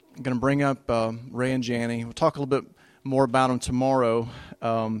going to bring up Ray and Janie. We'll talk a little bit more about them tomorrow.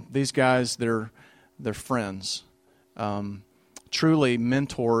 These guys, they're friends, truly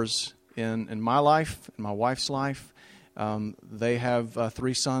mentors in my life, in my wife's life. They have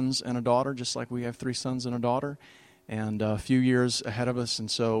 3 sons and a daughter, just like we have 3 sons and a daughter, and a few years ahead of us, and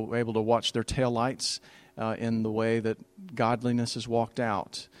so we're able to watch their taillights in the way that godliness is walked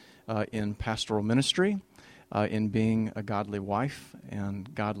out in pastoral ministry, in being a godly wife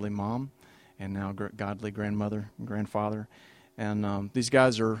and godly mom, and now godly grandmother and grandfather. And these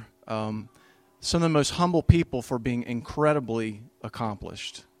guys are some of the most humble people for being incredibly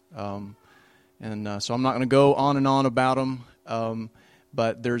accomplished. So I'm not going to go on and on about them,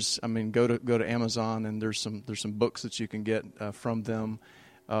 but go to Amazon, and there's some books that you can get from them.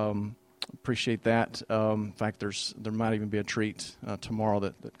 Appreciate that. In fact, there might even be a treat tomorrow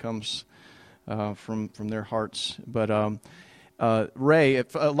that comes from their hearts. But Ray,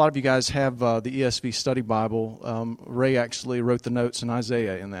 if a lot of you guys have the ESV Study Bible, Ray actually wrote the notes in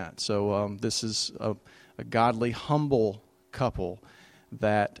Isaiah in that. So this is a godly, humble couple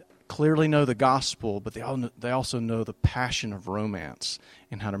that clearly know the gospel, but they also know the passion of romance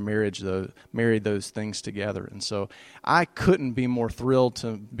and how to marry those things together. And so I couldn't be more thrilled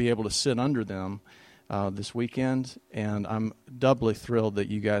to be able to sit under them this weekend, and I'm doubly thrilled that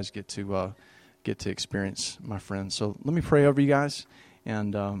you guys get to experience my friends. So let me pray over you guys,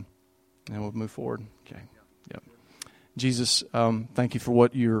 and we'll move forward. Okay. Yep. Jesus, thank you for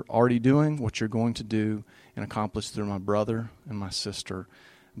what you're already doing, what you're going to do, and accomplish through my brother and my sister.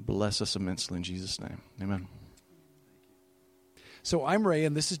 Bless us immensely in Jesus' name. Amen. So I'm Ray,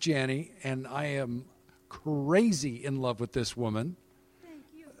 and this is Janie, and I am crazy in love with this woman. Thank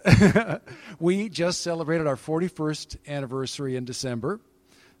you. We just celebrated our 41st anniversary in December,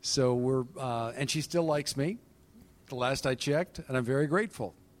 so and she still likes me, the last I checked, and I'm very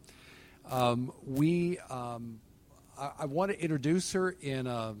grateful. I want to introduce her in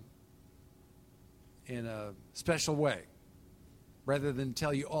a special way. Rather than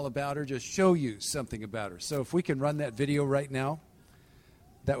tell you all about her, just show you something about her. So if we can run that video right now,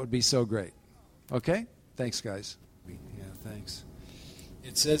 that would be so great. Okay? Thanks, guys. Yeah, thanks.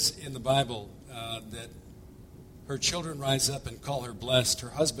 It says in the Bible that her children rise up and call her blessed, her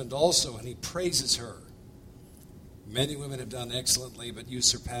husband also, and he praises her. Many women have done excellently, but you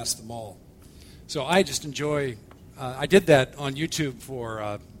surpass them all. So I just enjoy, I did that on YouTube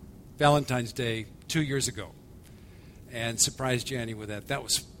for Valentine's Day 2 years ago. And surprised Janie with that. That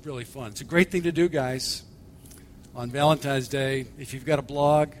was really fun. It's a great thing to do, guys. On Valentine's Day, if you've got a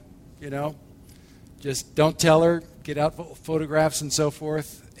blog, just don't tell her. Get out photographs and so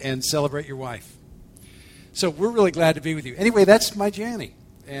forth, and celebrate your wife. So we're really glad to be with you. Anyway, that's my Janie.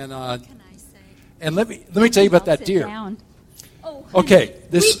 And Can I say? And let me tell you about that deer. Oh, Okay,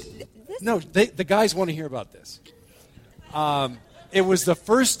 the guys want to hear about this. It was the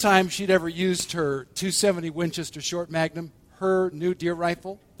first time she'd ever used her .270 Winchester Short Magnum, her new deer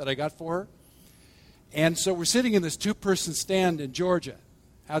rifle that I got for her. And so we're sitting in this 2-person stand in Georgia,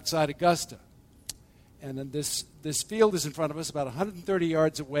 outside Augusta. And then this field is in front of us, about 130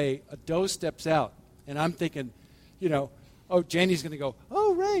 yards away. A doe steps out. And I'm thinking, Janie's going to go,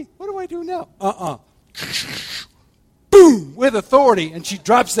 oh, Ray, what do I do now? Boom, with authority. And she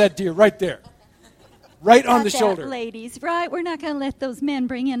drops that deer right there. Right on the shoulder. Ladies, right? We're not going to let those men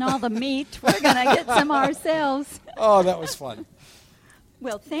bring in all the meat. We're going to get some ourselves. Oh, that was fun.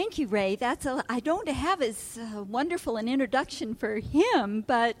 Well, thank you, Ray. I don't have as wonderful an introduction for him,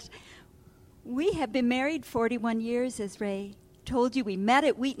 but we have been married 41 years, as Ray told you. We met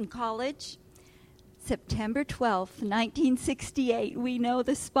at Wheaton College, September 12th, 1968. We know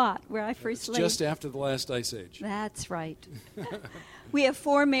the spot where I first laid. Just after the last ice age. That's right. We have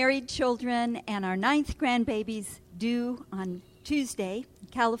 4 married children, and our 9th grandbaby's due on Tuesday. In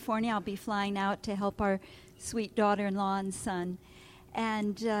California, I'll be flying out to help our sweet daughter-in-law and son.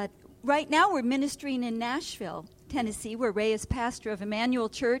 And right now we're ministering in Nashville, Tennessee, where Ray is pastor of Emmanuel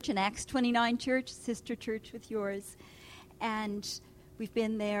Church and Acts 29 Church, sister church with yours. And we've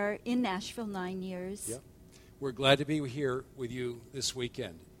been there in Nashville 9 years. Yep. We're glad to be here with you this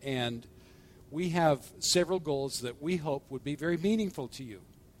weekend. And we have several goals that we hope would be very meaningful to you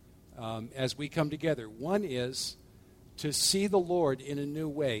as we come together. One is to see the Lord in a new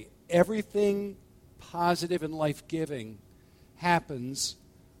way. Everything positive and life-giving happens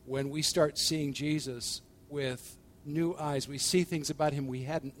when we start seeing Jesus with new eyes. We see things about him we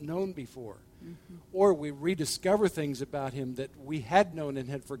hadn't known before. Mm-hmm. Or we rediscover things about him that we had known and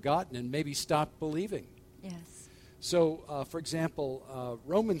had forgotten and maybe stopped believing. Yes. So, for example,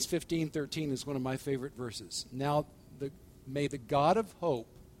 Romans 15:13 is one of my favorite verses. Now, may the God of hope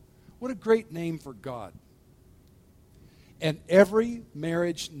What a great name for God. And every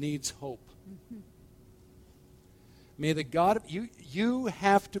marriage needs hope. May the God of you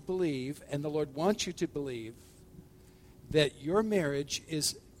have to believe, and the Lord wants you to believe, that your marriage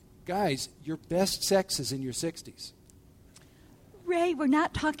is, guys, your best sex is in your 60s. Ray, we're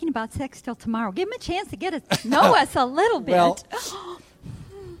not talking about sex till tomorrow. Give him a chance to get to know us a little bit. Well,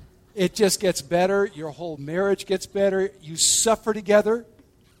 it just gets better. Your whole marriage gets better. You suffer together.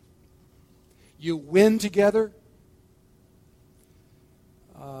 You win together.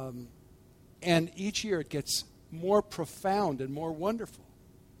 And each year it gets more profound and more wonderful.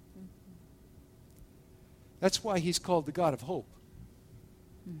 That's why he's called the God of hope.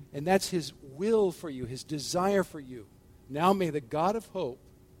 And that's his will for you, his desire for you. Now may the God of hope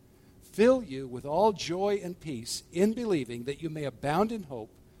fill you with all joy and peace in believing, that you may abound in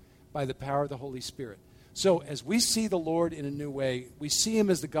hope by the power of the Holy Spirit. So as we see the Lord in a new way, we see him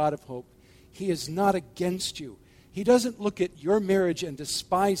as the God of hope. He is not against you. He doesn't look at your marriage and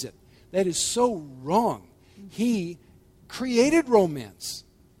despise it. That is so wrong. He created romance.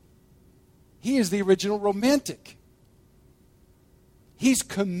 He is the original romantic. He's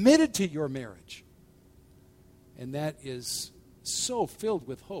committed to your marriage. And that is so filled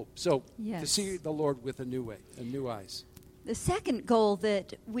with hope. So to see the Lord with a new way, and new eyes. The second goal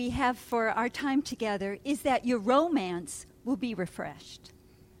that we have for our time together is that your romance will be refreshed.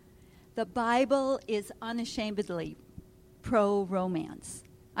 The Bible is unashamedly pro-romance.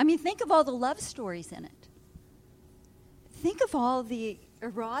 I mean, think of all the love stories in it. Think of all the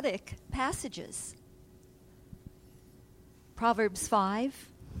erotic passages. Proverbs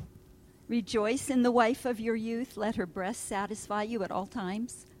 5, rejoice in the wife of your youth, let her breast satisfy you at all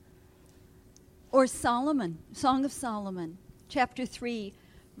times. Or Solomon, Song of Solomon, chapter 3,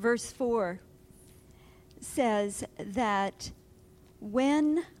 verse 4, says that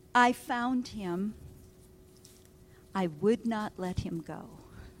when I found him, I would not let him go.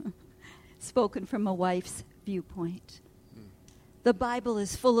 Spoken from a wife's viewpoint. The Bible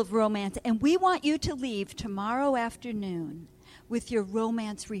is full of romance, and we want you to leave tomorrow afternoon with your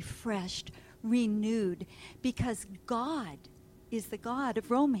romance refreshed, renewed, because God is the God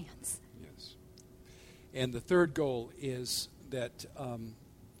of romance. Yes. And the third goal is that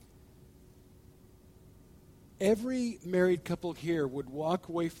every married couple here would walk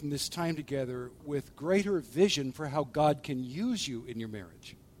away from this time together with greater vision for how God can use you in your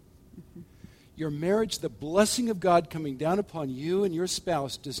marriage. Mm-hmm. Your marriage, the blessing of God coming down upon you and your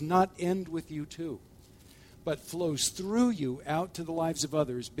spouse, does not end with you two, but flows through you out to the lives of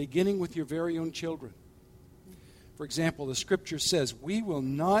others, beginning with your very own children. For example, the scripture says, we will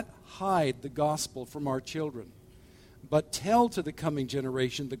not hide the gospel from our children, but tell to the coming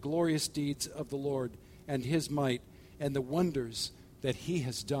generation the glorious deeds of the Lord and his might and the wonders that he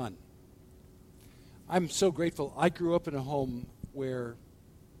has done. I'm so grateful. I grew up in a home where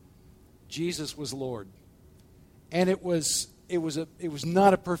Jesus was Lord. And it was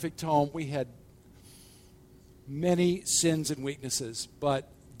not a perfect home. We had many sins and weaknesses, but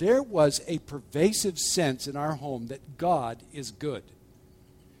there was a pervasive sense in our home that God is good.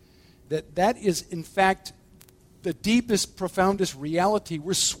 That is, in fact, the deepest, profoundest reality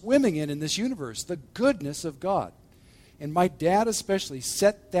we're swimming in this universe, the goodness of God. And my dad especially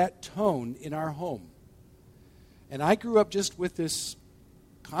set that tone in our home. And I grew up just with this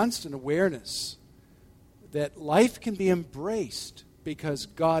constant awareness that life can be embraced because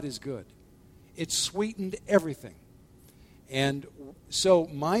God is good. It sweetened everything. And so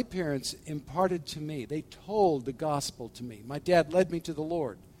my parents imparted to me, they told the gospel to me. My dad led me to the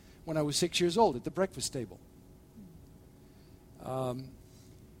Lord when I was 6 years old at the breakfast table.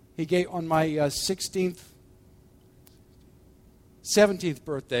 He gave, on my 17th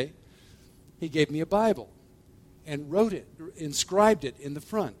birthday, he gave me a Bible and wrote it, inscribed it in the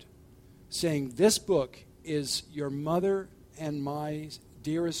front, saying, this book is your mother and my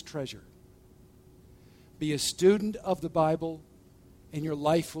dearest treasure. Be a student of the Bible, and your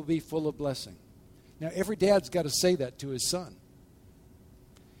life will be full of blessing. Now, every dad's got to say that to his son.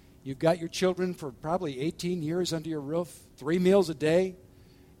 You've got your children for probably 18 years under your roof, 3 meals a day.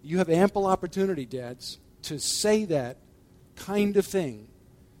 You have ample opportunity, dads, to say that kind of thing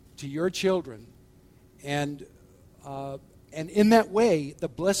to your children. And in that way, the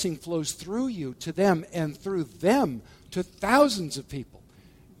blessing flows through you to them and through them to thousands of people.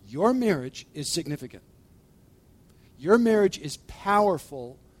 Your marriage is significant. Your marriage is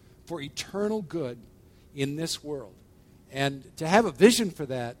powerful for eternal good in this world. And to have a vision for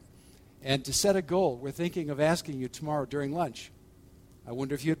that and to set a goal, we're thinking of asking you tomorrow during lunch. I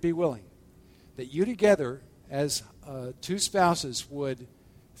wonder if you'd be willing that you together as two spouses would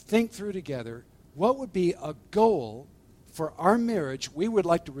think through together what would be a goal for our marriage we would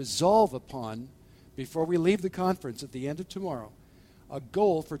like to resolve upon before we leave the conference at the end of tomorrow, a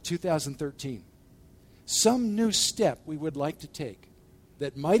goal for 2013. Some new step we would like to take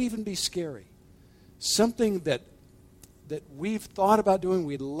that might even be scary. Something that we've thought about doing,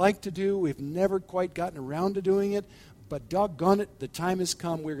 we'd like to do, we've never quite gotten around to doing it, but doggone it, the time has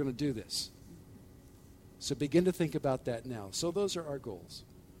come, we're going to do this. So begin to think about that now. So those are our goals.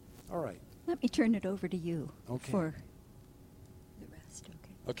 All right. Let me turn it over to you for the rest.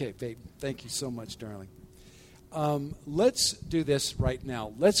 Okay, babe. Thank you so much, darling. Let's do this right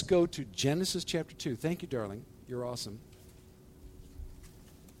now. Let's go to Genesis chapter 2. Thank you, darling. You're awesome.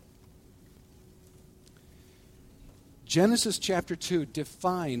 Genesis chapter 2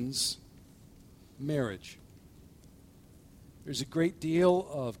 defines marriage. There's a great deal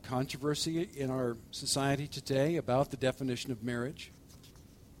of controversy in our society today about the definition of marriage.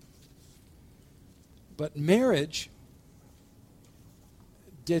 But marriage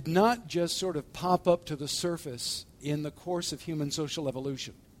did not just sort of pop up to the surface in the course of human social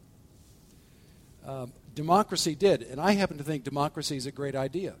evolution. Democracy did, and I happen to think democracy is a great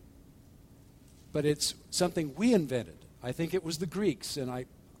idea. But it's something we invented. I think it was the Greeks, and I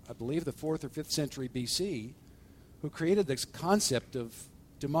believe the 4th or 5th century BC, who created this concept of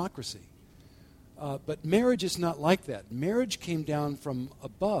democracy. But marriage is not like that. Marriage came down from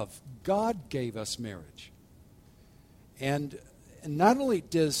above. God gave us marriage. And not only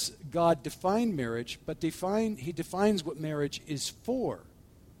does God define marriage, but He defines what marriage is for.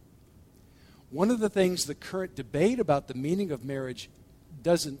 One of the things the current debate about the meaning of marriage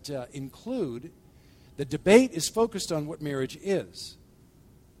doesn't include, the debate is focused on what marriage is.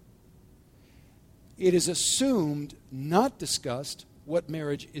 It is assumed, not discussed, what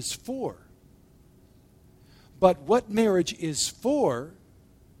marriage is for. But what marriage is for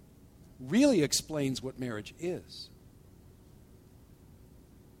really explains what marriage is.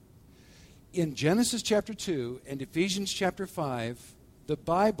 In Genesis chapter 2 and Ephesians chapter 5, the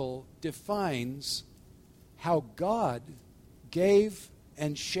Bible defines how God gave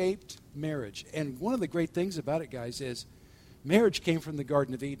and shaped marriage. And one of the great things about it, guys, is marriage came from the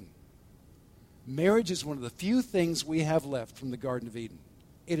Garden of Eden. Marriage is one of the few things we have left from the Garden of Eden.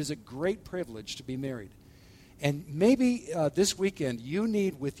 It is a great privilege to be married. And maybe this weekend you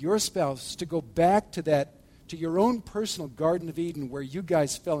need with your spouse to go back to your own personal Garden of Eden where you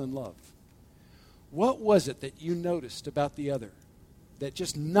guys fell in love. What was it that you noticed about the other that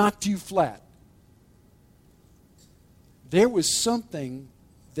just knocked you flat? There was something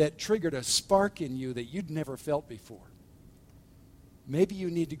that triggered a spark in you that you'd never felt before. Maybe you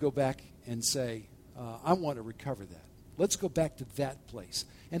need to go back and say, I want to recover that. Let's go back to that place.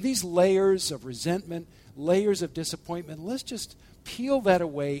 And these layers of resentment, layers of disappointment, let's just peel that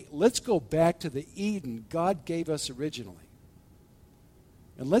away. Let's go back to the Eden God gave us originally.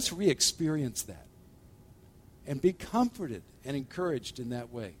 And let's re-experience that. And be comforted and encouraged in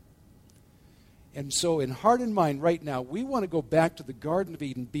that way. And so in heart and mind right now, we want to go back to the Garden of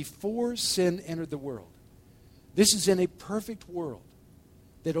Eden before sin entered the world. This is in a perfect world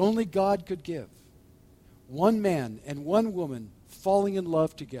that only God could give. One man and one woman falling in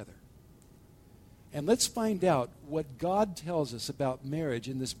love together. And let's find out what God tells us about marriage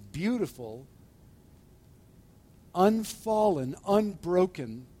in this beautiful, unfallen,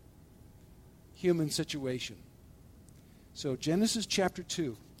 unbroken human situation. So Genesis chapter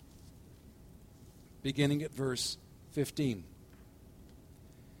 2, beginning at verse 15.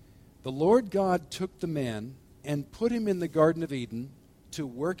 The Lord God took the man and put him in the Garden of Eden to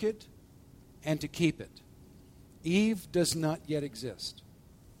work it and to keep it. Eve does not yet exist.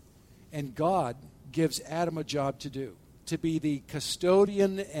 And God gives Adam a job to do, to be the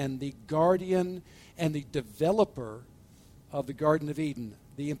custodian and the guardian and the developer of the Garden of Eden.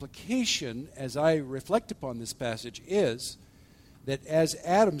 The implication, as I reflect upon this passage, is that as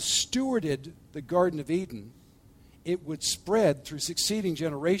Adam stewarded the Garden of Eden, it would spread through succeeding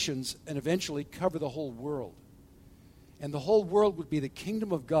generations and eventually cover the whole world. And the whole world would be the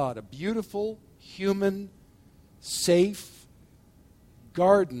kingdom of God, a beautiful, human, safe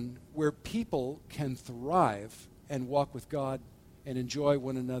garden where people can thrive and walk with God and enjoy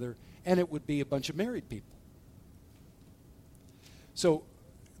one another, and it would be a bunch of married people. So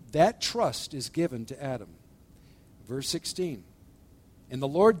that trust is given to Adam. Verse 16. And the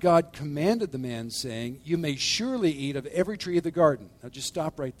Lord God commanded the man, saying, you may surely eat of every tree of the garden. Now just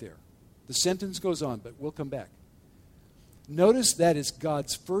stop right there. The sentence goes on, but we'll come back. Notice that is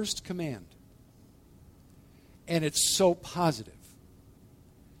God's first command. And it's so positive.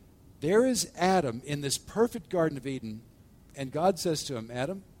 There is Adam in this perfect Garden of Eden And God says to him,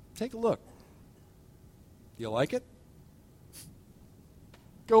 Adam, take a look. Do you like it?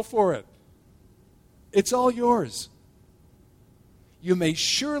 Go for it. It's all yours. You may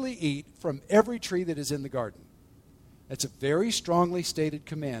surely eat from every tree that is in the garden. That's a very strongly stated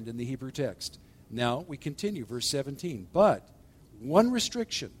command in the Hebrew text. Now we continue, verse 17. But one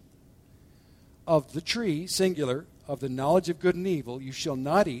restriction: of the tree, singular, of the knowledge of good and evil, you shall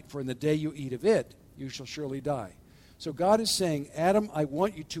not eat, for in the day you eat of it, you shall surely die. So God is saying, Adam, I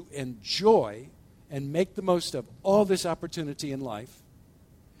want you to enjoy and make the most of all this opportunity in life.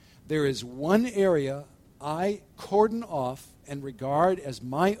 There is one area I cordon off and regard as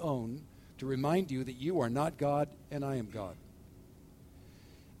my own to remind you that you are not God and I am God.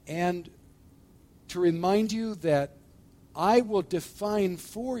 And to remind you that I will define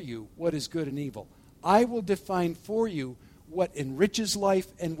for you what is good and evil. I will define for you what enriches life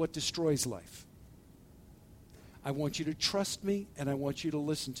and what destroys life. I want you to trust me and I want you to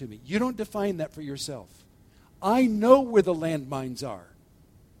listen to me. You don't define that for yourself. I know where the landmines are.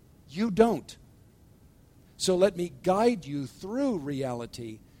 You don't. So let me guide you through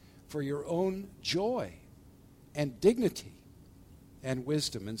reality for your own joy and dignity and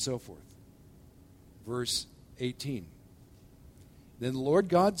wisdom and so forth. Verse 18. Then the Lord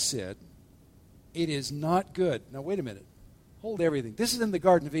God said, it is not good. Now wait a minute. Hold everything. This is in the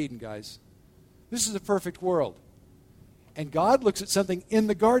Garden of Eden, guys. This is a perfect world. And God looks at something in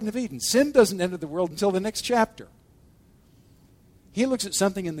the Garden of Eden. Sin doesn't enter the world until the next chapter. He looks at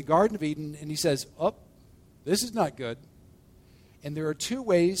something in the Garden of Eden and he says, oh, this is not good. And there are two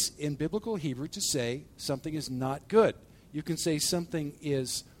ways in biblical Hebrew to say something is not good. You can say something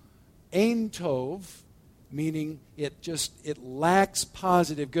is ein tov, meaning it lacks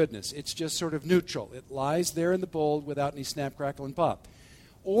positive goodness. It's just sort of neutral. It lies there in the bowl without any snap, crackle, and pop.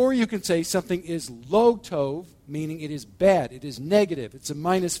 Or you can say something is lo tov, meaning it is bad, it is negative, it's a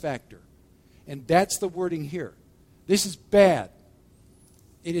minus factor. And that's the wording here. This is bad.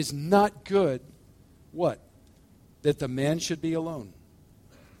 It is not good, what? That the man should be alone.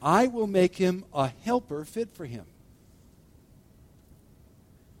 I will make him a helper fit for him.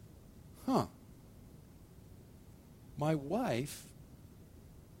 Huh. My wife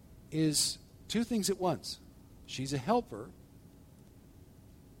is two things at once. She's a helper.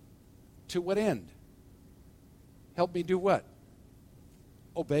 To what end? Help me do what?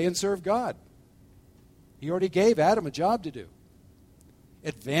 Obey and serve God. He already gave Adam a job to do.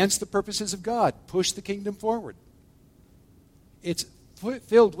 Advance the purposes of God. Push the kingdom forward. It's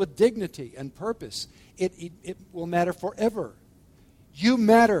filled with dignity and purpose. It will matter forever. You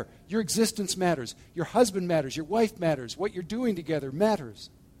matter. Your existence matters. Your husband matters. Your wife matters. What you're doing together matters.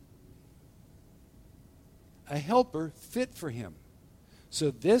 A helper fit for him. So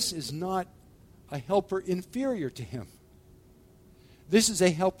this is not a helper inferior to him. This is a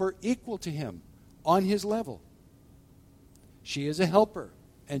helper equal to him, on his level. She is a helper,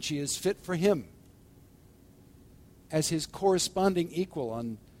 and she is fit for him as his corresponding equal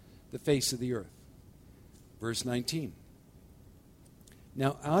on the face of the earth. Verse 19.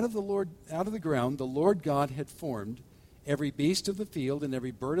 Now out of the ground the Lord God had formed every beast of the field and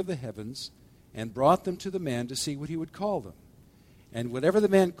every bird of the heavens, and brought them to the man to see what he would call them. And whatever the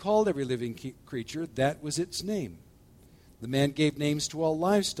man called every living creature, that was its name. The man gave names to all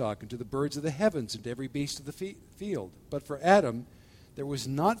livestock, and to the birds of the heavens, and to every beast of the field. But for Adam, there was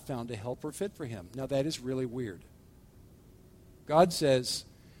not found a helper fit for him. Now that is really weird. God says,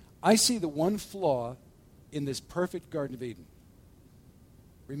 I see the one flaw in this perfect Garden of Eden.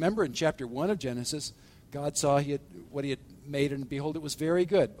 Remember in chapter 1 of Genesis, God saw what he had made, and behold, it was very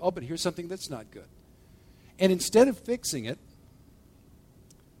good. Oh, but here's something that's not good. And instead of fixing it,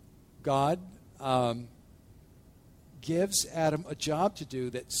 God gives Adam a job to do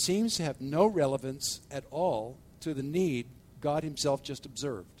that seems to have no relevance at all to the need God himself just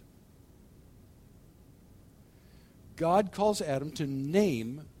observed. God calls Adam to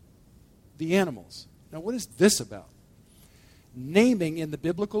name the animals. Now, what is this about? Naming in the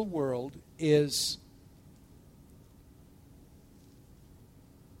biblical world is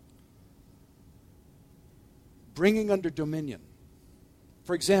bringing under dominion.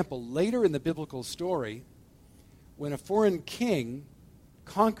 For example, later in the biblical story, when a foreign king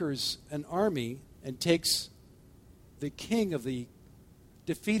conquers an army and takes the king of the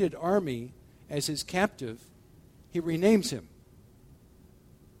defeated army as his captive, he renames him,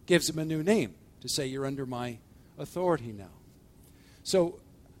 gives him a new name to say, you're under my authority now. So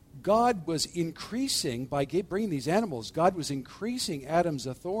God was increasing, by bringing these animals, God was increasing Adam's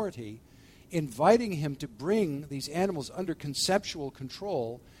authority, inviting him to bring these animals under conceptual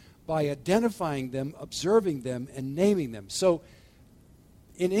control by identifying them, observing them, and naming them. So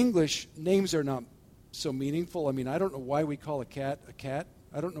in English, names are not so meaningful. I mean, I don't know why we call a cat a cat.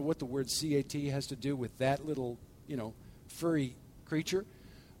 I don't know what the word CAT has to do with that little, furry creature.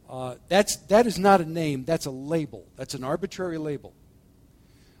 That is not a name. That's a label. That's an arbitrary label.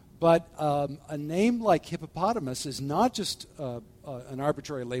 But a name like hippopotamus is not just an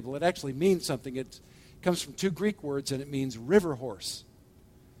arbitrary label. It actually means something. It comes from two Greek words, and it means river horse.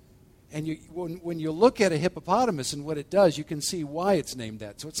 And when you look at a hippopotamus and what it does, you can see why it's named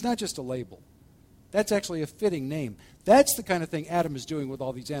that. So it's not just a label. That's actually a fitting name. That's the kind of thing Adam is doing with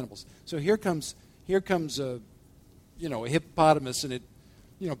all these animals. So here comes a hippopotamus, and it,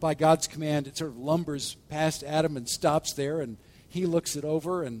 by God's command, it sort of lumbers past Adam and stops there, and he looks it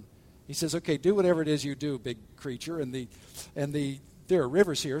over, and he says, "Okay, do whatever it is you do, big creature." And there are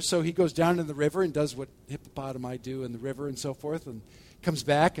rivers here, so he goes down in the river and does what hippopotami do in the river and so forth, and comes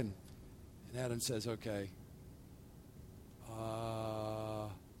back, and Adam says, "Okay,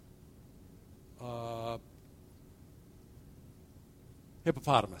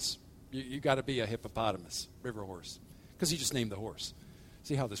 hippopotamus. You got to be a hippopotamus, river horse," because he just named the horse.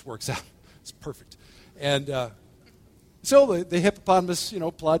 See how this works out? It's perfect. And so the hippopotamus,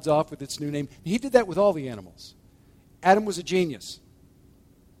 plods off with its new name. He did that with all the animals. Adam was a genius.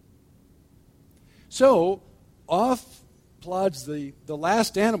 So off plods the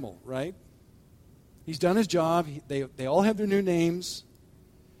last animal, right? He's done his job. They all have their new names.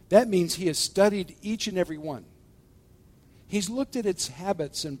 That means he has studied each and every one. He's looked at its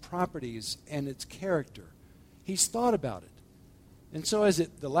habits and properties and its character. He's thought about it. And so as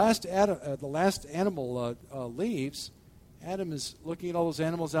the last animal leaves, Adam is looking at all those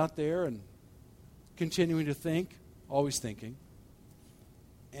animals out there and continuing to think, always thinking.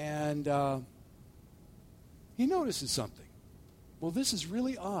 And he notices something. Well, this is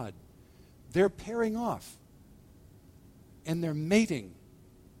really odd. They're pairing off. And they're mating.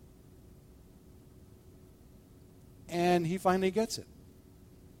 And he finally gets it.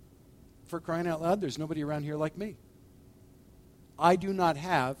 For crying out loud, there's nobody around here like me. I do not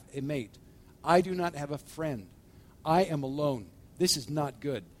have a mate. I do not have a friend. I am alone. This is not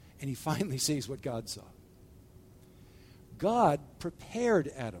good. And he finally sees what God saw. God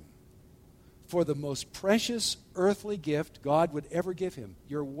prepared Adam for the most precious earthly gift God would ever give him.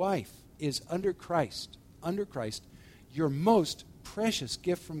 Your wife is under Christ, your most precious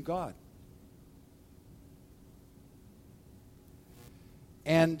gift from God.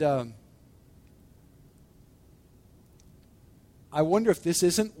 And I wonder if this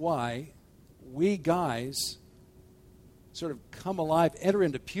isn't why we guys sort of come alive, enter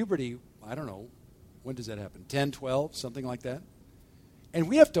into puberty, I don't know, when does that happen? 10, 12, something like that? And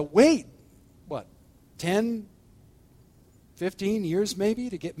we have to wait, 10, 15 years maybe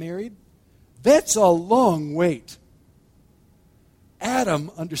to get married? That's a long wait.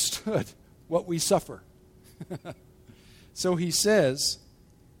 Adam understood what we suffer. So he says,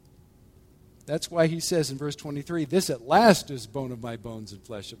 that's why he says in verse 23, "This at last is bone of my bones and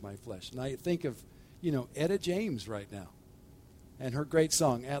flesh of my flesh." And I think of, Etta James right now and her great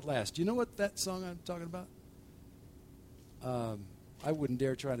song, "At Last." Do you know what that song I'm talking about? I wouldn't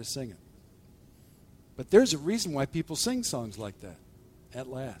dare try to sing it. But there's a reason why people sing songs like that, "At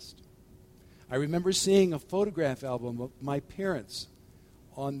Last." I remember seeing a photograph album of my parents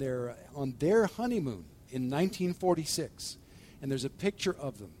on their honeymoon in 1946. And there's a picture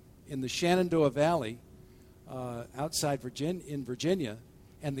of them in the Shenandoah Valley outside in Virginia.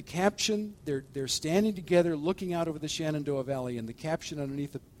 And the caption, they're standing together looking out over the Shenandoah Valley, and the caption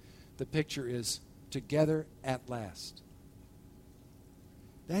underneath the picture is, "Together at last."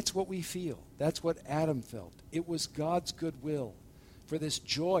 That's what we feel. That's what Adam felt. It was God's goodwill for this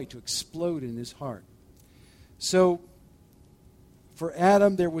joy to explode in his heart. So for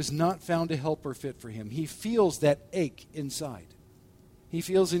Adam, there was not found a helper fit for him. He feels that ache inside. He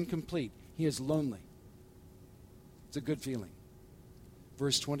feels incomplete. He is lonely. It's a good feeling.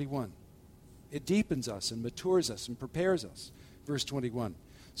 Verse 21. It deepens us and matures us and prepares us. Verse 21.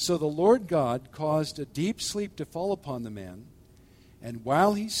 "So the Lord God caused a deep sleep to fall upon the man, and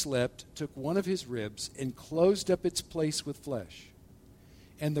while he slept, took one of his ribs and closed up its place with flesh.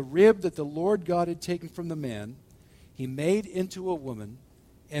 And the rib that the Lord God had taken from the man, he made into a woman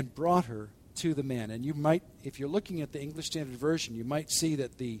and brought her to the man." And you might, if you're looking at the English Standard Version, you might see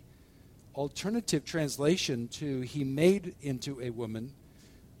that the alternative translation to "he made into a woman,"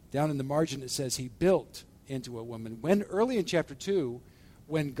 down in the margin it says "he built into a woman." When early in chapter 2,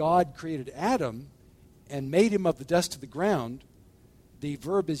 when God created Adam and made him of the dust of the ground, the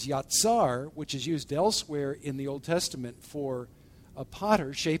verb is yatsar, which is used elsewhere in the Old Testament for a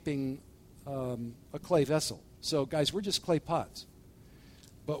potter shaping a clay vessel. So, guys, we're just clay pots.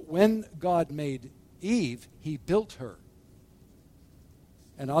 But when God made Eve, he built her.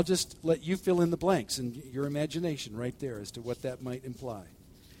 And I'll just let you fill in the blanks in your imagination right there as to what that might imply.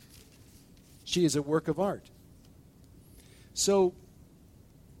 She is a work of art. So,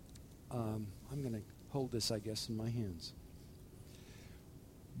 I'm going to hold this, I guess, in my hands.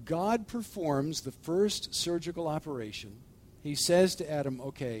 God performs the first surgical operation. He says to Adam,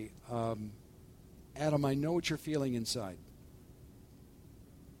 okay, Adam, I know what you're feeling inside.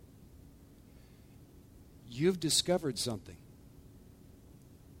 You've discovered something.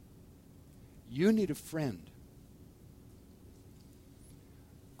 You need a friend.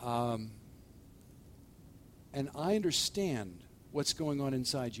 And I understand what's going on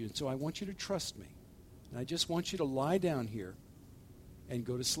inside you, and so I want you to trust me. And I just want you to lie down here and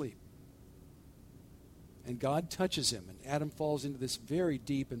go to sleep. And God touches him, and Adam falls into this very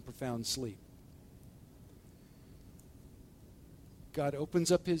deep and profound sleep. God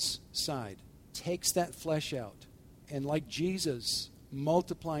opens up his side, takes that flesh out, and like Jesus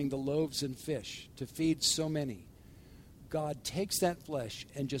multiplying the loaves and fish to feed so many, God takes that flesh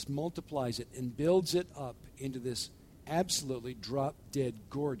and just multiplies it and builds it up into this absolutely drop-dead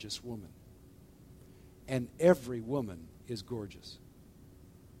gorgeous woman. And every woman is gorgeous.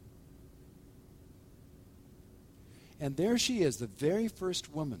 And there she is, the very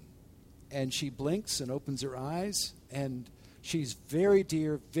first woman. And she blinks and opens her eyes, and she's very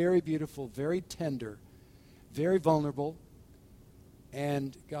dear, very beautiful, very tender, very vulnerable.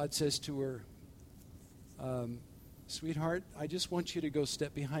 And God says to her, sweetheart, I just want you to go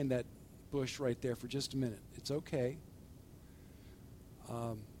step behind that bush right there for just a minute. It's okay.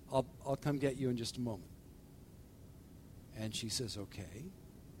 I'll come get you in just a moment. And she says, okay.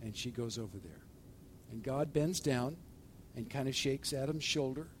 And she goes over there. And God bends down and kind of shakes Adam's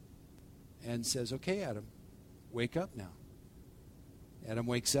shoulder and says, okay, Adam, wake up now. Adam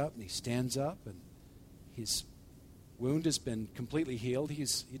wakes up and he stands up, and his wound has been completely healed. He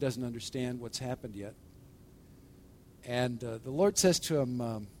doesn't understand what's happened yet. And the Lord says to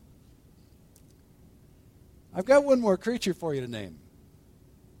him, I've got one more creature for you to name.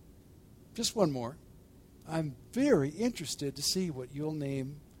 Just one more. I'm very interested to see what you'll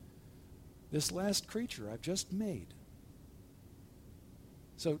name this last creature I've just made.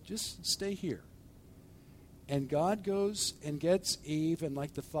 So just stay here. And God goes and gets Eve, and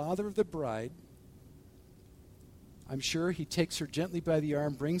like the father of the bride, I'm sure he takes her gently by the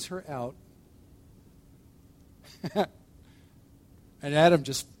arm, brings her out. And Adam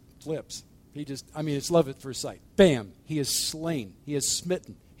just flips. It's love at first sight. Bam! He is slain. He is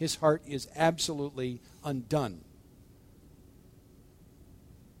smitten. His heart is absolutely undone.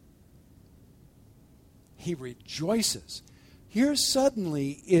 He rejoices. Here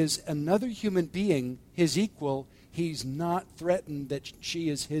suddenly is another human being, his equal. He's not threatened that she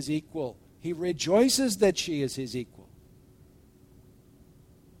is his equal. He rejoices that she is his equal.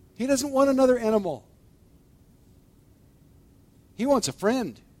 He doesn't want another animal. He wants a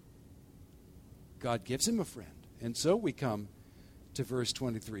friend. God gives him a friend. And so we come to verse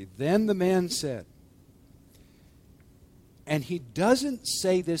 23. Then the man said, and he doesn't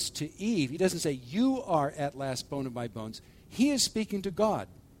say this to Eve. He doesn't say, you are at last bone of my bones. He is speaking to God.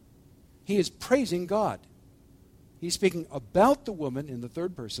 He is praising God. He's speaking about the woman in the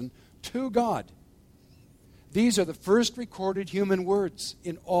third person to God. These are the first recorded human words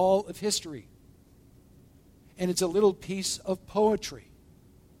in all of history. And it's a little piece of poetry.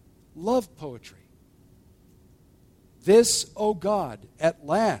 Love poetry. This, O God, at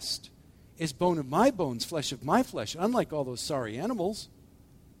last is bone of my bones, flesh of my flesh. Unlike all those sorry animals,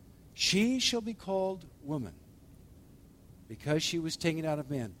 she shall be called woman, because she was taken out of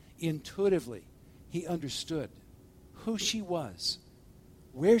man. Intuitively, he understood who she was,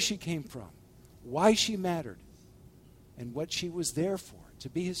 where she came from, why she mattered, and what she was there for, to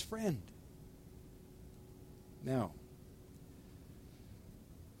be his friend. Now,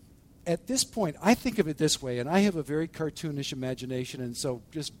 at this point, I think of it this way, and I have a very cartoonish imagination, and so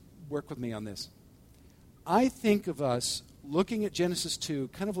just work with me on this. I think of us looking at Genesis 2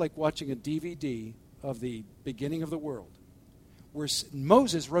 kind of like watching a DVD of the beginning of the world, where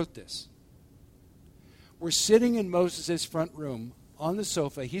Moses wrote this. We're sitting in Moses' front room on the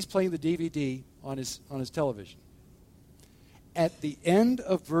sofa. He's playing the DVD on his television. At the end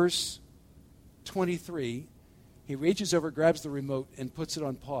of verse 23, he reaches over, grabs the remote, and puts it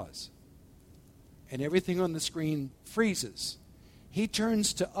on pause. And everything on the screen freezes. He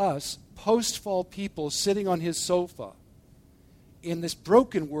turns to us, post-fall people sitting on his sofa in this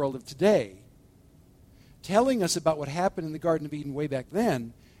broken world of today, telling us about what happened in the Garden of Eden way back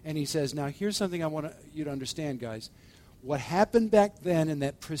then. And he says, now here's something I want you to understand, guys. What happened back then in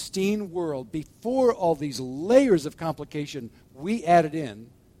that pristine world, before all these layers of complication we added in,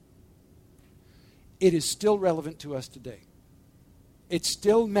 it is still relevant to us today. It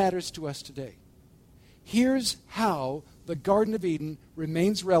still matters to us today. Here's how the Garden of Eden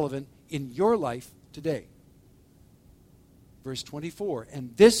remains relevant in your life today. Verse 24,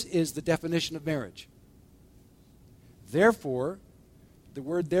 and this is the definition of marriage. Therefore, the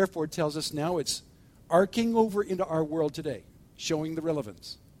word therefore tells us now it's arcing over into our world today, showing the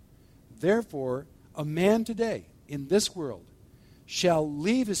relevance. Therefore, a man today in this world shall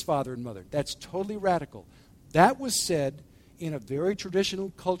leave his father and mother. That's totally radical. That was said in a very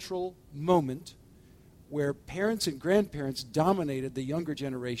traditional cultural moment where parents and grandparents dominated the younger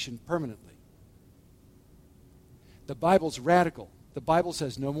generation permanently. The Bible's radical. The Bible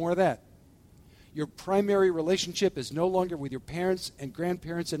says no more of that. Your primary relationship is no longer with your parents and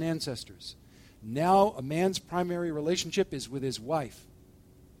grandparents and ancestors. Now a man's primary relationship is with his wife.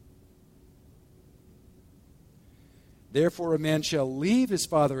 Therefore a man shall leave his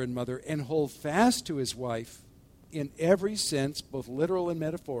father and mother and hold fast to his wife in every sense, both literal and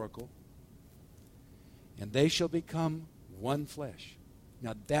metaphorical, and they shall become one flesh.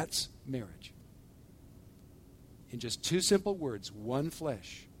 Now that's marriage. In just two simple words, one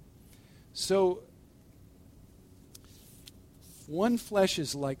flesh. So, one flesh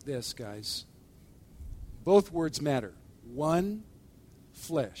is like this, guys. Both words matter. One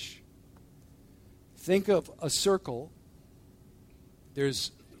flesh. Think of a circle.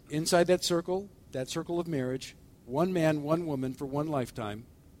 There's inside that circle of marriage, one man, one woman for one lifetime.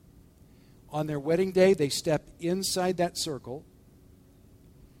 On their wedding day, they step inside that circle.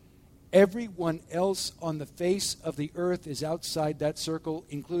 Everyone else on the face of the earth is outside that circle,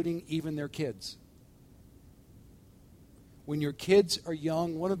 including even their kids. When your kids are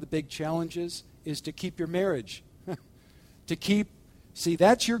young, one of the big challenges is to keep your marriage. See,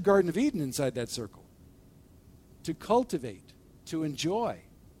 that's your Garden of Eden inside that circle. To cultivate, to enjoy.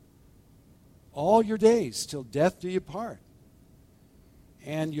 All your days till death do you part.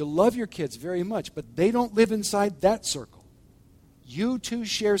 And you love your kids very much, but they don't live inside that circle. You two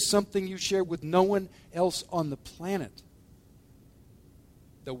share something you share with no one else on the planet.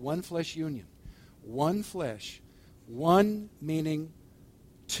 The one flesh union. One flesh. One meaning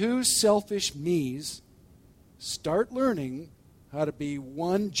two selfish me's start learning how to be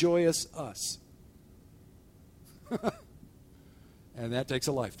one joyous us. And that takes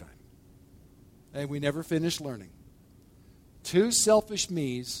a lifetime. And we never finish learning. Two selfish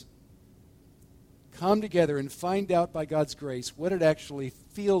me's come together and find out by God's grace what it actually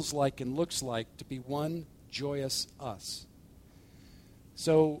feels like and looks like to be one joyous us.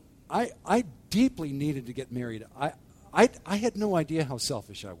 So I deeply needed to get married. I had no idea how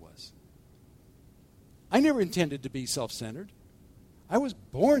selfish I was. I never intended to be self-centered. I was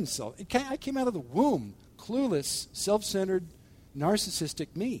born I came out of the womb clueless, self-centered,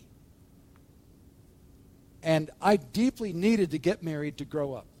 narcissistic me. And I deeply needed to get married to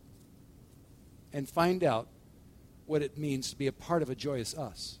grow up and find out what it means to be a part of a joyous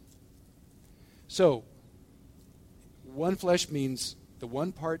us. So, one flesh means, the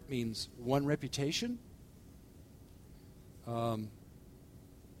one part means one reputation, one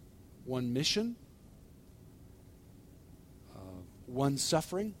mission, one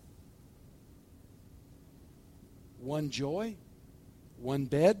suffering, one joy, one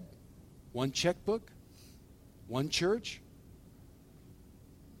bed, one checkbook, one church,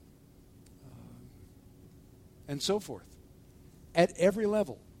 and so forth. At every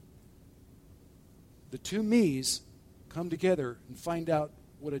level, the two me's come together and find out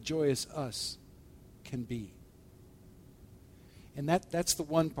what a joyous us can be. And that's the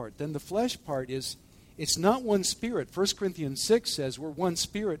one part. Then the flesh part is, it's not one spirit. 1 Corinthians 6 says we're one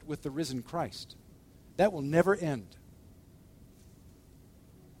spirit with the risen Christ. That will never end.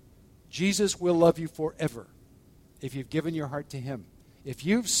 Jesus will love you forever if you've given your heart to Him. If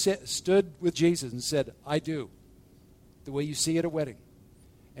you've stood with Jesus and said, I do, the way you see at a wedding,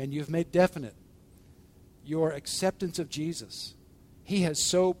 and you've made definite your acceptance of Jesus, He has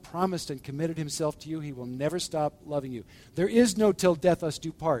so promised and committed Himself to you, He will never stop loving you. There is no till death us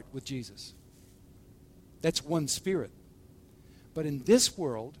do part with Jesus. That's one spirit. But in this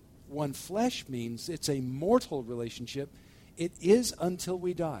world, one flesh means it's a mortal relationship. It is until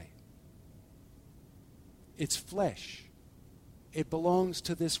we die. It's flesh. It belongs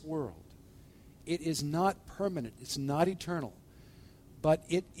to this world. It is not permanent. It's not eternal. But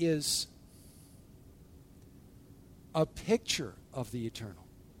it is a picture of the eternal.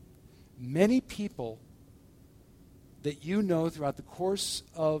 Many people that you know throughout the course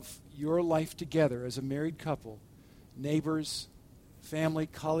of your life together as a married couple, neighbors, family,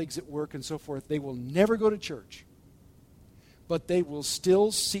 colleagues at work, and so forth, they will never go to church, but they will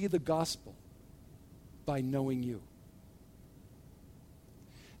still see the gospel by knowing you.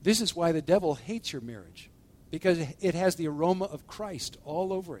 This is why the devil hates your marriage, because it has the aroma of Christ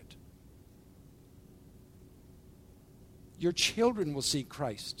all over it. Your children will see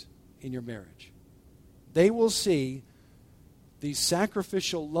Christ in your marriage. They will see the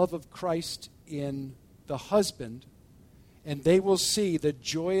sacrificial love of Christ in the husband, and they will see the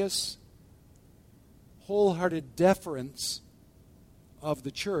joyous, wholehearted deference of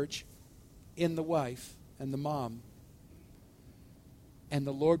the church in the wife and the mom, and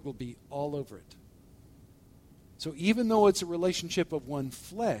the Lord will be all over it. So even though it's a relationship of one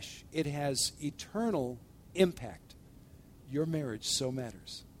flesh, it has eternal impact. Your marriage so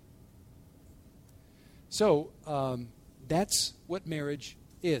matters. So that's what marriage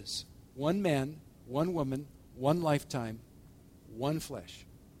is. One man, one woman, one lifetime, one flesh.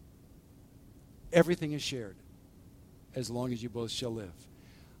 Everything is shared as long as you both shall live.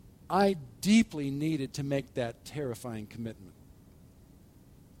 I deeply needed to make that terrifying commitment.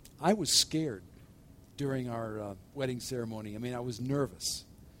 I was scared during our wedding ceremony. I mean, I was nervous.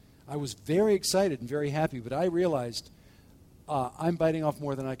 I was very excited and very happy, but I realized I'm biting off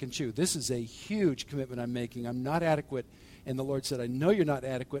more than I can chew. This is a huge commitment I'm making. I'm not adequate. And the Lord said, I know you're not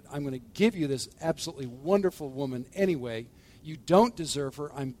adequate. I'm going to give you this absolutely wonderful woman anyway. You don't deserve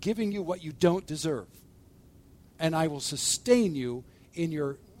her. I'm giving you what you don't deserve. And I will sustain you in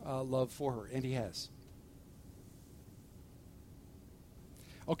your love for her. And he has.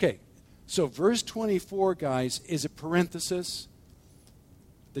 Okay, so verse 24, guys, is a parenthesis.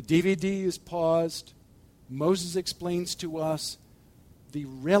 The DVD is paused. Moses explains to us the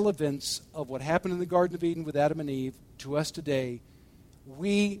relevance of what happened in the Garden of Eden with Adam and Eve to us today.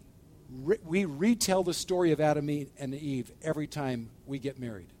 We retell the story of Adam and Eve every time we get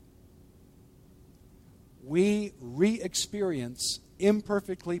married. We re-experience,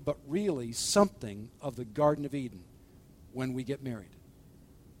 imperfectly but really, something of the Garden of Eden when we get married.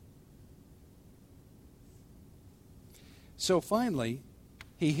 So finally,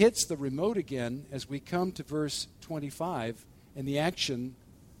 he hits the remote again as we come to verse 25, and the action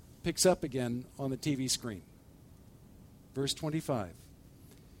picks up again on the TV screen. Verse 25.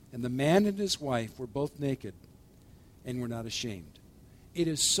 And the man and his wife were both naked and were not ashamed. It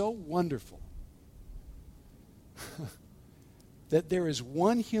is so wonderful that there is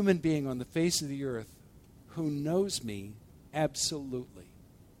one human being on the face of the earth who knows me absolutely.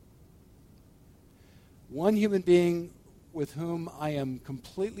 One human being with whom I am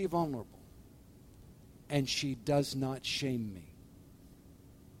completely vulnerable, and she does not shame me.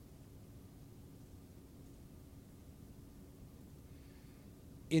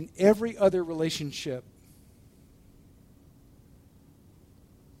 In every other relationship,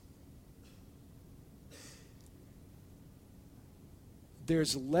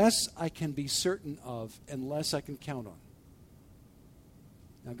 there's less I can be certain of and less I can count on.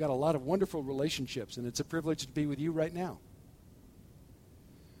 Now, I've got a lot of wonderful relationships, and it's a privilege to be with you right now.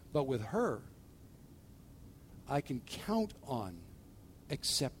 But with her, I can count on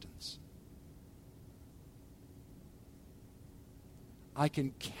acceptance. I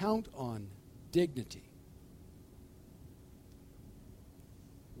can count on dignity.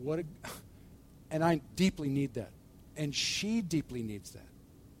 And I deeply need that. And she deeply needs that.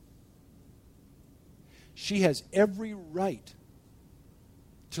 She has every right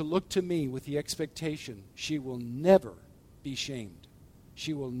to look to me with the expectation she will never be shamed.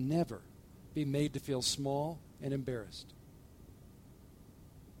 She will never be made to feel small and embarrassed.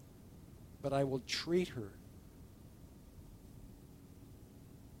 But I will treat her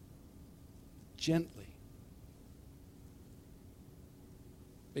gently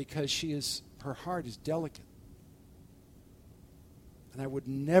because her heart is delicate. And I would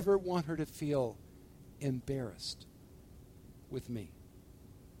never want her to feel embarrassed with me.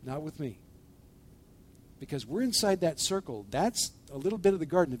 Not with me. Because we're inside that circle. That's a little bit of the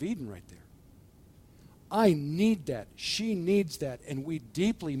Garden of Eden right there. I need that. She needs that. And we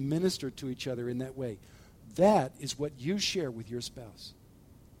deeply minister to each other in that way. That is what you share with your spouse.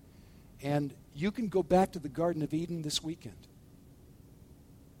 And you can go back to the Garden of Eden this weekend.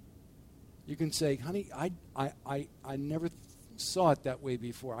 You can say, honey, I never saw it that way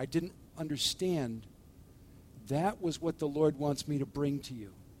before. I didn't understand. That was what the Lord wants me to bring to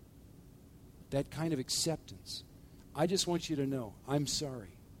you. That kind of acceptance. I just want you to know, I'm sorry.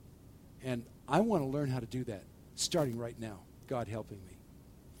 And I want to learn how to do that, starting right now, God helping me.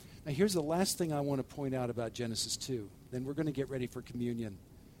 Now, here's the last thing I want to point out about Genesis 2. Then we're going to get ready for communion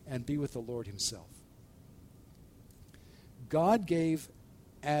and be with the Lord himself. God gave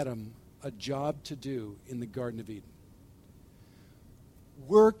Adam a job to do in the Garden of Eden.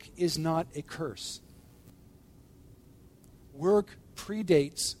 Work is not a curse. Work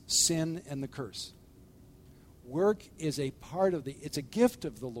predates sin and the curse. Work is a part of it's a gift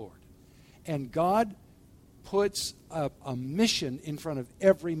of the Lord. And God puts a mission in front of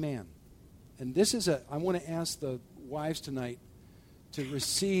every man. And this is I want to ask the wives tonight to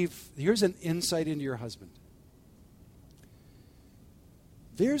receive, here's an insight into your husband.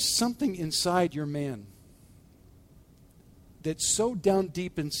 There's something inside your man that's so down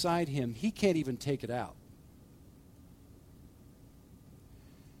deep inside him, he can't even take it out.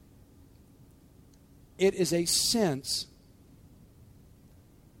 It is a sense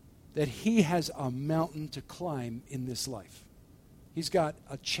that he has a mountain to climb in this life. He's got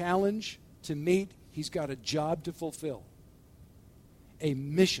a challenge to meet. He's got a job to fulfill. A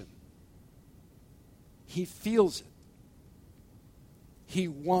mission. He feels it. He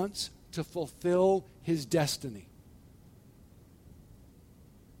wants to fulfill his destiny.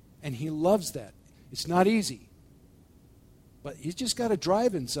 And he loves that. It's not easy. But he's just got a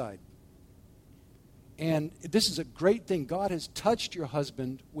drive inside. And this is a great thing. God has touched your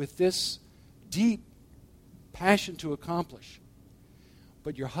husband with this deep passion to accomplish.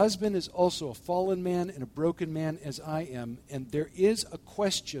 But your husband is also a fallen man and a broken man as I am. And there is a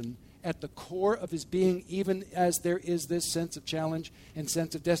question at the core of his being, even as there is this sense of challenge and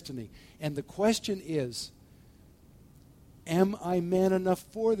sense of destiny. And the question is, am I man enough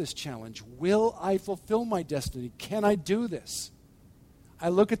for this challenge? Will I fulfill my destiny? Can I do this? I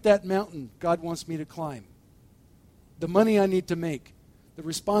look at that mountain God wants me to climb, the money I need to make, the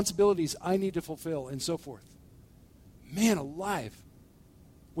responsibilities I need to fulfill, and so forth. Man alive,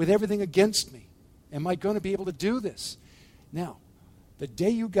 with everything against me, am I going to be able to do this? Now, the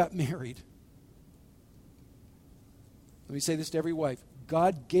day you got married, let me say this to every wife,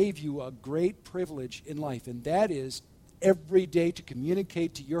 God gave you a great privilege in life, and that is every day to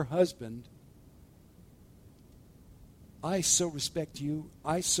communicate to your husband, I so respect you.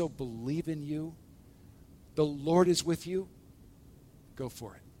 I so believe in you. The Lord is with you. Go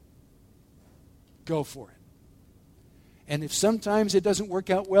for it. Go for it. And if sometimes it doesn't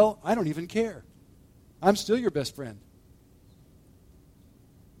work out well, I don't even care. I'm still your best friend.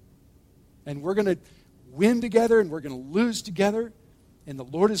 And we're going to win together and we're going to lose together. And the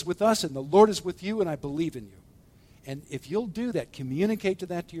Lord is with us and the Lord is with you and I believe in you. And if you'll do that, communicate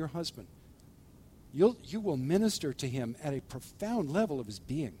to your husband. You will minister to him at a profound level of his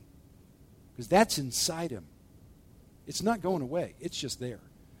being. Because that's inside him. It's not going away. It's just there.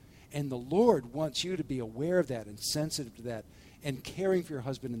 And the Lord wants you to be aware of that and sensitive to that and caring for your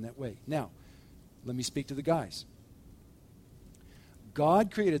husband in that way. Now, let me speak to the guys.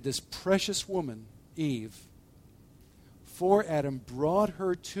 God created this precious woman, Eve, for Adam, brought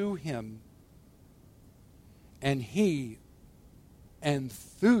her to him, and he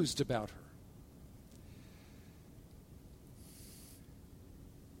enthused about her.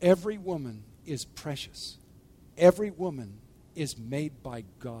 Every woman is precious. Every woman is made by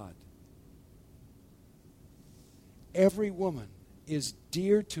God. Every woman is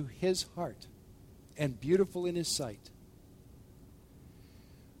dear to his heart and beautiful in his sight.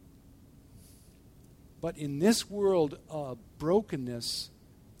 But in this world of brokenness,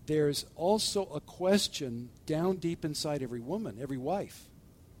 there's also a question down deep inside every woman, every wife,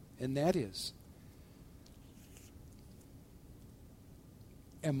 and that is,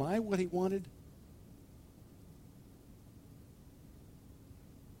 am I what he wanted?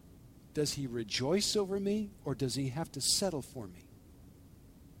 Does he rejoice over me, or does he have to settle for me?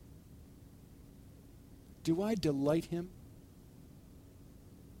 Do I delight him?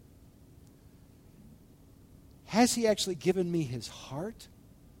 Has he actually given me his heart?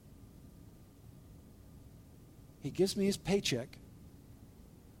 He gives me his paycheck.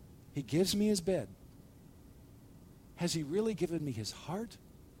 He gives me his bed. Has he really given me his heart?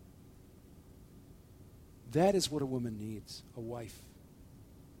 That is what a woman needs, a wife.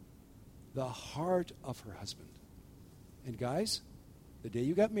 The heart of her husband. And guys, the day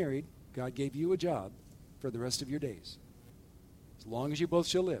you got married, God gave you a job for the rest of your days. As long as you both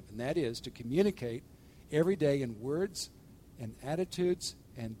shall live. And that is to communicate every day in words and attitudes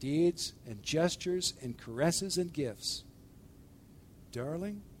and deeds and gestures and caresses and gifts.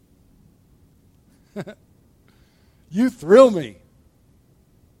 Darling, you thrill me.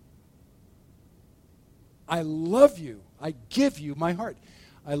 I love you. I give you my heart.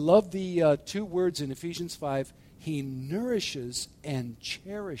 I love the 2 words in Ephesians 5. he nourishes and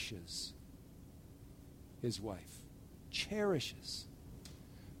cherishes his wife. Cherishes.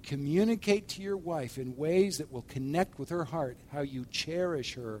 Communicate to your wife in ways that will connect with her heart how you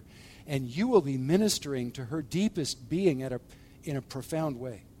cherish her, and you will be ministering to her deepest being in a profound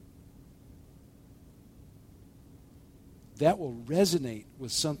way. That will resonate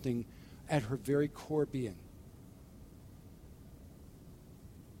with something at her very core being.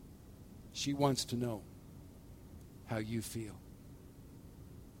 She wants to know how you feel.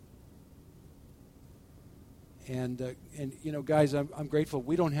 And you know, guys, I'm grateful.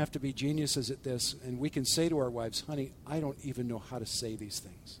 We don't have to be geniuses at this, and we can say to our wives, honey, I don't even know how to say these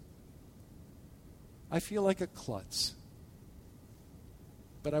things. I feel like a klutz.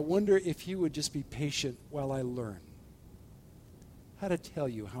 But I wonder if you would just be patient while I learn how to tell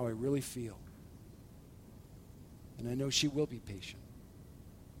you how I really feel. And I know she will be patient.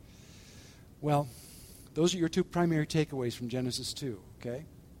 Well, those are your two primary takeaways from Genesis 2, okay?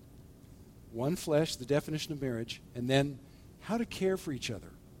 One flesh, the definition of marriage, and then how to care for each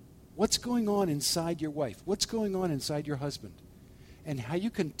other. What's going on inside your wife? What's going on inside your husband? And how you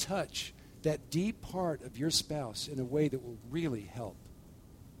can touch that deep part of your spouse in a way that will really help.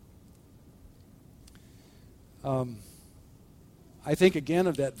 I think again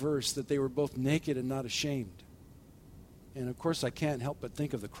of that verse that they were both naked and not ashamed. And of course I can't help but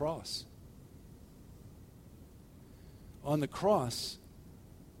think of the cross. On the cross,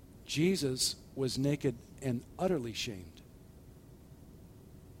 Jesus was naked and utterly shamed,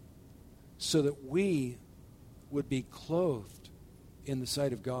 so that we would be clothed in the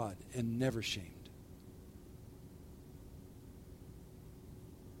sight of God and never shamed.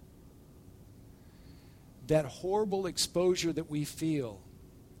 That horrible exposure that we feel,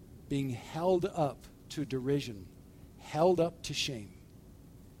 being held up to derision, held up to shame,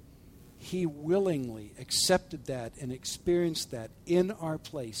 he willingly accepted that and experienced that in our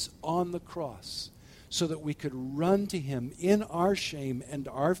place on the cross so that we could run to him in our shame and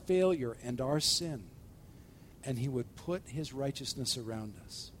our failure and our sin, and he would put his righteousness around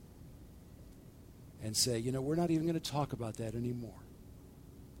us and say, you know, we're not even going to talk about that anymore.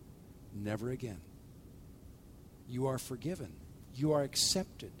 Never again. You are forgiven. You are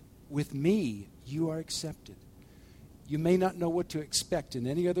accepted. With me, you are accepted. You may not know what to expect in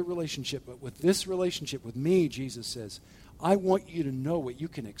any other relationship, but with this relationship, with me, Jesus says, I want you to know what you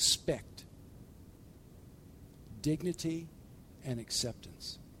can expect. Dignity and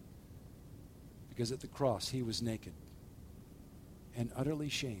acceptance. Because at the cross, he was naked and utterly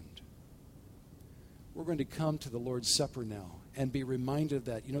shamed. We're going to come to the Lord's Supper now and be reminded of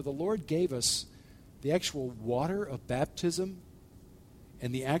that. You know, the Lord gave us the actual water of baptism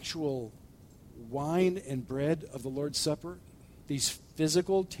and the actual wine and bread of the Lord's Supper, these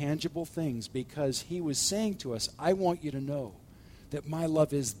physical, tangible things, because he was saying to us, I want you to know that my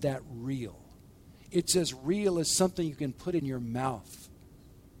love is that real. It's as real as something you can put in your mouth.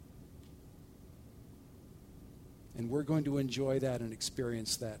 And we're going to enjoy that and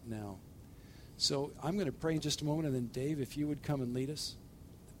experience that now. So I'm going to pray in just a moment, and then Dave, if you would come and lead us,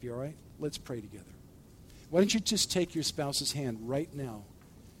 that'd be all right. Let's pray together. Why don't you just take your spouse's hand right now?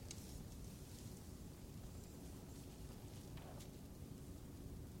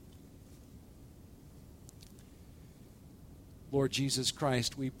 Lord Jesus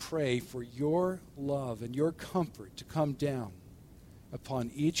Christ, we pray for your love and your comfort to come down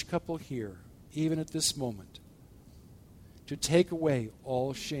upon each couple here, even at this moment, to take away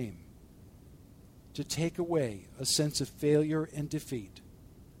all shame, to take away a sense of failure and defeat,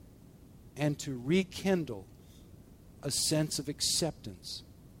 and to rekindle a sense of acceptance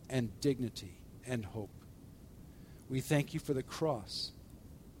and dignity and hope. We thank you for the cross.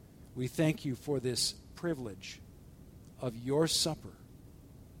 We thank you for this privilege of your supper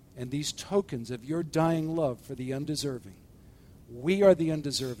and these tokens of your dying love for the undeserving. We are the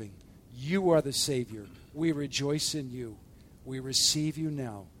undeserving. You are the Savior. We rejoice in you. We receive you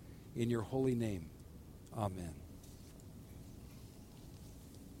now in your holy name. Amen.